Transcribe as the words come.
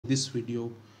this video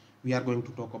we are going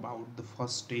to talk about the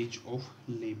first stage of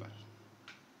labor.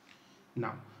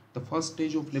 Now, the first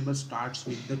stage of labor starts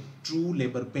with the true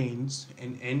labor pains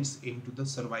and ends into the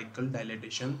cervical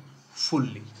dilatation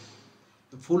fully.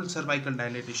 The full cervical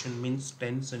dilatation means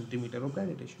 10 centimeter of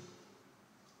dilatation.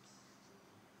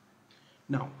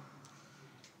 Now,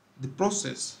 the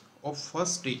process of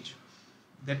first stage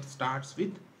that starts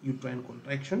with uterine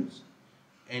contractions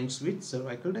ends with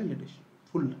cervical dilatation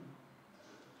full.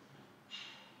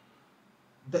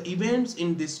 The events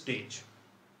in this stage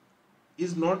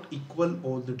is not equal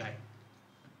all the time.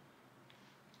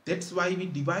 That's why we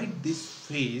divide this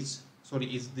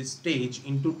this stage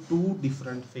into two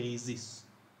different phases.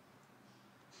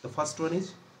 The first one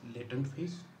is latent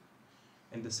phase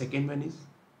and the second one is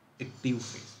active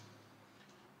phase.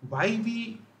 Why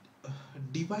we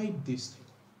divide this thing?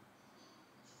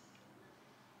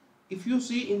 If you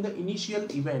see in the initial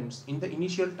events, in the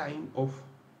initial time of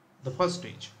the first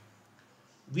stage,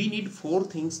 we need four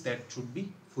things that should be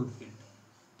fulfilled.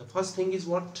 The first thing is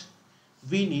what?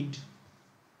 We need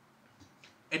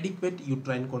adequate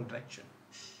uterine contraction.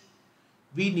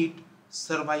 We need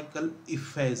cervical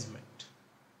effacement.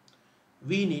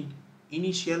 We need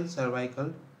initial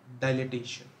cervical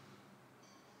dilatation.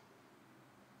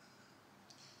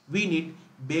 We need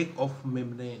bag of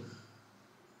membrane.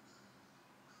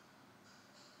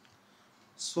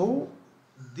 So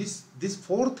these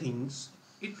four things,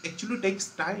 it actually takes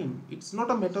time. It's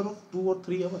not a matter of 2 or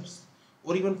 3 hours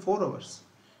or even 4 hours.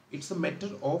 It's a matter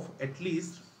of at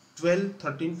least 12,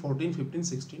 13, 14, 15,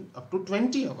 16 up to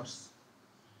 20 hours.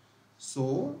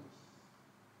 So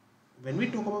when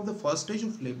we talk about the first stage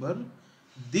of labor,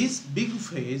 this big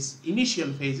phase,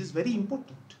 initial phase, is very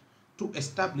important to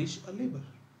establish a labor.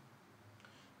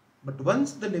 But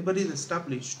once the labor is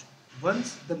established,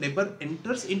 once the labor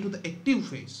enters into the active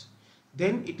phase,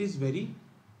 then it is very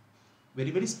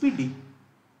speedy.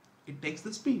 It takes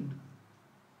the speed.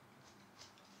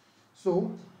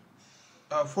 So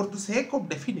for the sake of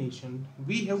definition,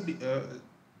 we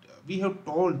have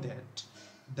told that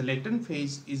the latent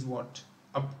phase is what?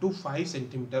 Up to 5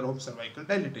 centimeter of cervical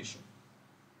dilatation,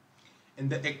 and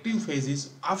the active phase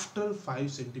is after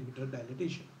 5 centimeter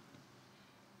dilatation.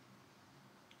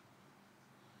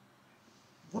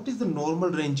 What is the normal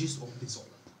ranges of this all?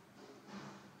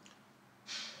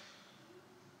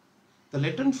 The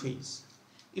latent phase,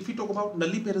 if we talk about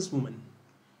nulliparous women,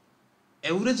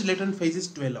 average latent phase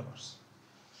is 12 hours.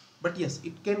 But yes,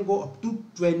 it can go up to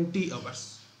 20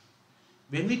 hours.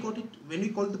 When we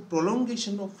call the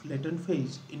prolongation of latent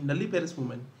phase in nulliparous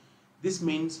women, this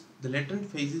means the latent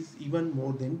phase is even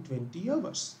more than 20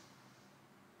 hours.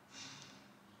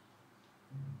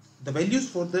 The values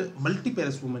for the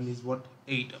multiparous woman is what?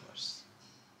 8 hours.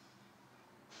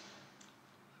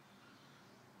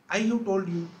 I have told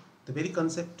you the very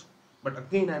concept, but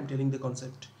again I am telling the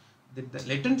concept that the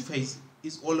latent phase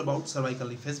is all about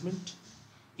cervical effacement,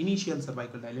 initial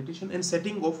cervical dilatation, and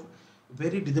setting of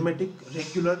very rhythmic,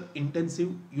 regular,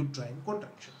 intensive uterine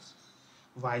contractions.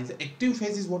 While the active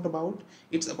phase is what about?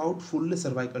 It's about full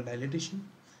cervical dilatation.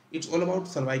 It's all about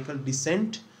cervical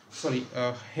descent,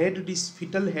 fetal head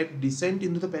descent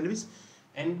into the pelvis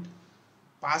and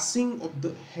passing of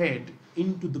the head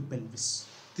into the pelvis.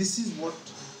 This is what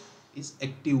is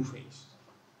active phase.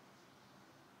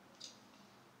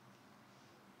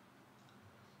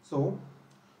 So,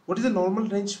 what is the normal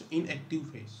range in active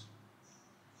phase?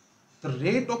 The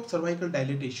rate of cervical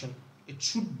dilatation, it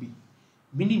should be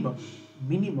minimum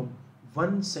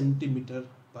 1 centimeter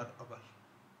per hour.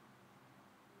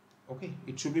 Okay,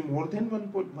 it should be more than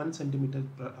 1.1 centimeter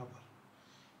per hour.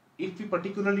 If we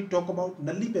particularly talk about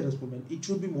nulliparous women, it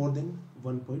should be more than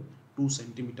 1.2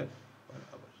 centimeter per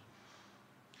hour.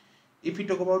 If we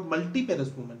talk about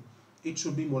multiparous women, it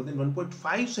should be more than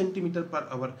 1.5 centimeter per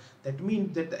hour. That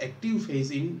means that the active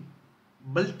phase in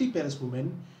multiparous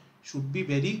women should be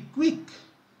very quick.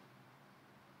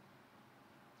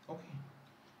 Okay.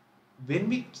 When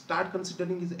we start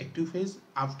considering this active phase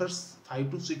after 5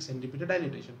 to 6 centimeter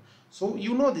dilatation. So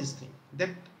you know this thing,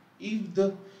 that if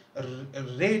the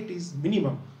rate is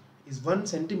minimum is 1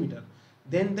 centimeter,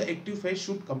 then the active phase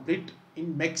should complete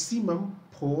in maximum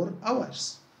 4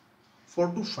 hours,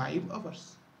 4 to 5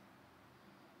 hours.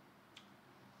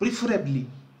 Preferably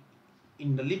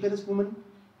in nulliparous women,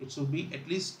 it should be at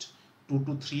least 2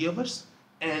 to 3 hours,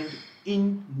 and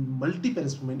in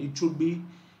multiparous women, it should be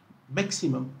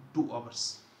maximum 2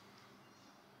 hours.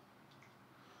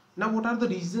 Now, what are the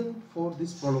reasons for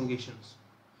these prolongations?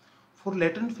 For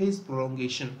latent phase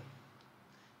prolongation,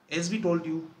 as we told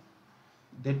you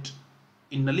that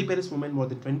in nulliparous women more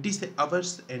than 20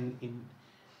 hours, and in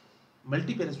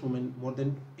multiparous women more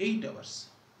than 8 hours,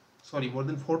 sorry, more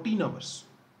than 14 hours,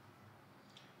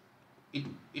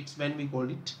 it's when we call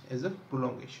it as a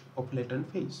prolongation of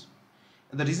latent phase.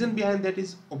 And the reason behind that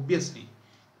is obviously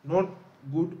not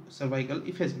good cervical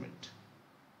effacement,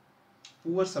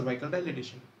 poor cervical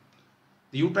dilatation.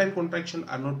 The uterine contraction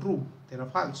are not true, they are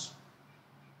false.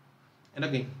 And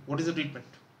again, what is the treatment?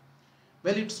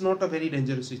 Well, it's not a very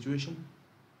dangerous situation.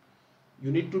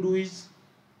 You need to do is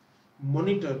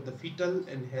monitor the fetal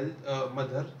and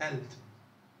mother health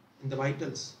in the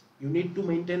vitals. You need to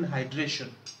maintain hydration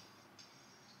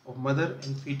of mother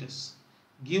and fetus.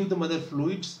 Give the mother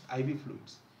fluids, IV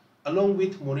fluids, along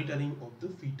with monitoring of the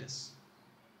fetus.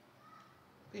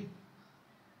 Okay.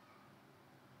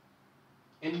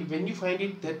 And when you find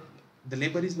it that the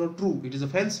labor is not true, it is a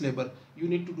false labor, you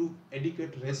need to do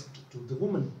adequate rest to the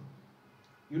woman.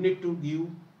 You need to give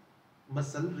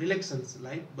muscle relaxants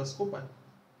like Buscopan.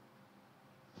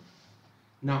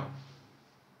 Now,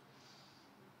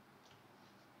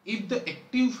 if the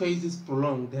active phase is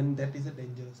prolonged, then that is a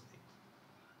dangerous thing.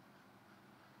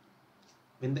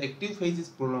 When the active phase is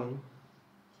prolonged,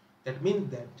 that means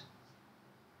that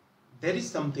there is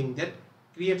something that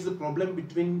creates the problem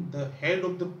between the head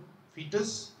of the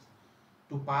fetus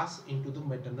to pass into the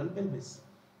maternal pelvis.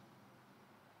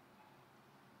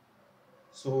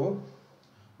 So,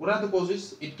 what are the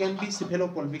causes? It can be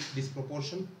cephalopelvic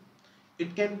disproportion.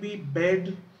 It can be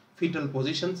bad fetal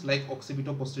positions like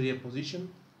occipito-posterior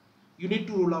position. You need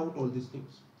to rule out all these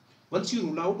things. Once you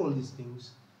rule out all these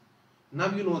things,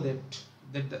 now you know that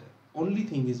the only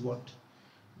thing is what?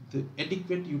 The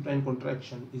adequate uterine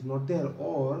contraction is not there,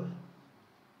 or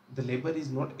the labor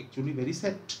is not actually very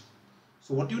set.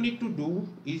 So what you need to do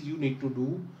is you need to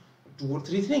do 2 or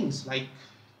 3 things like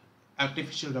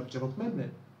artificial rupture of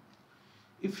membrane.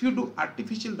 If you do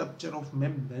artificial rupture of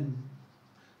membrane,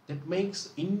 that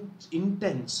makes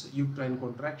intense uterine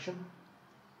contraction.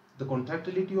 The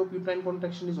contractility of uterine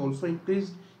contraction is also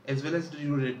increased, as well as the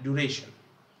duration.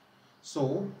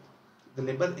 So the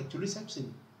labor actually sets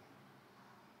in.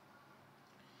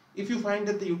 If you find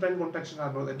that the uterine contractions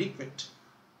are not adequate,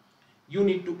 you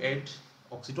need to add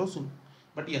oxytocin.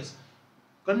 But yes,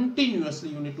 continuously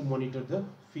you need to monitor the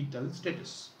fetal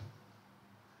status.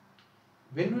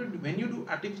 When you do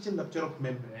artificial rupture of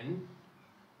membrane,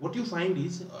 what you find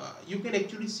is you can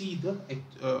actually see the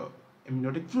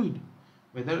amniotic fluid,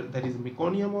 whether there is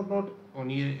meconium or not,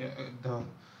 the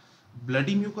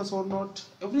bloody mucus or not.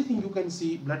 Everything you can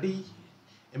see, bloody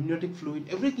amniotic fluid,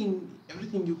 everything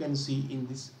you can see in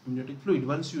this amniotic fluid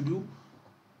once you do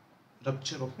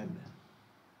rupture of membrane.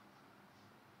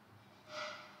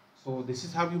 So this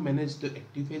is how you manage the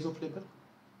active phase of labor.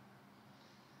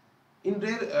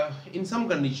 In some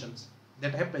conditions,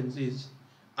 that happens is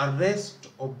arrest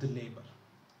of the labor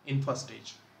in first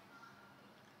stage,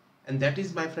 and that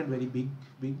is, my friend, very big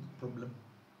problem,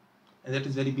 and that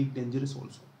is very big dangerous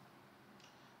also.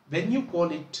 When you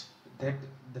call it that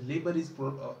the labor is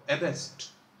arrest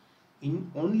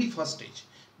in only first stage,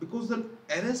 because the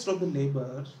arrest of the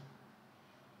labor,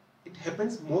 it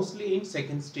happens mostly in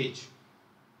second stage,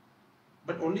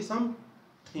 but only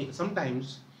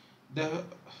sometimes the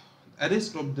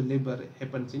arrest of the labor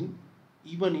happens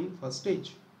even in first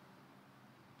stage.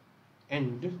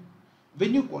 And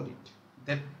when you call it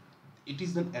that it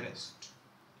is an arrest,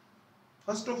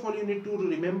 first of all you need to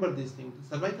remember this thing: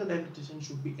 the cervical dilatation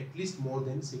should be at least more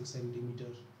than 6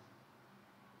 centimeters.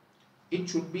 It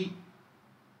should be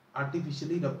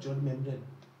artificially ruptured membrane.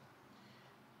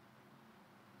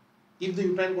 If the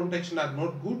uterine contractions are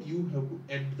not good, you have to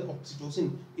add the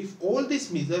oxytocin. If all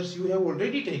these measures you have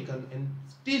already taken and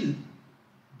still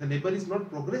the labor is not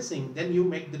progressing, then you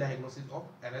make the diagnosis of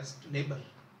arrest labor.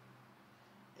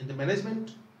 And the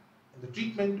management and the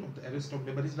treatment of the arrest of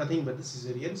labor is nothing but the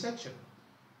cesarean section.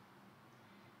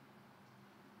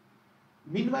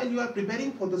 Meanwhile, you are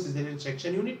preparing for the cesarean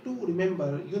section, you need to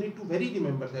remember that you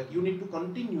need to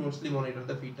continuously monitor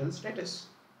the fetal status.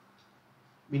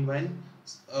 Meanwhile,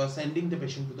 sending the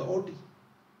patient to the OT.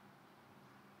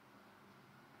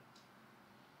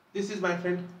 This is, my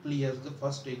friend, clears the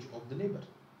first stage of the labor.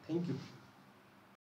 Thank you.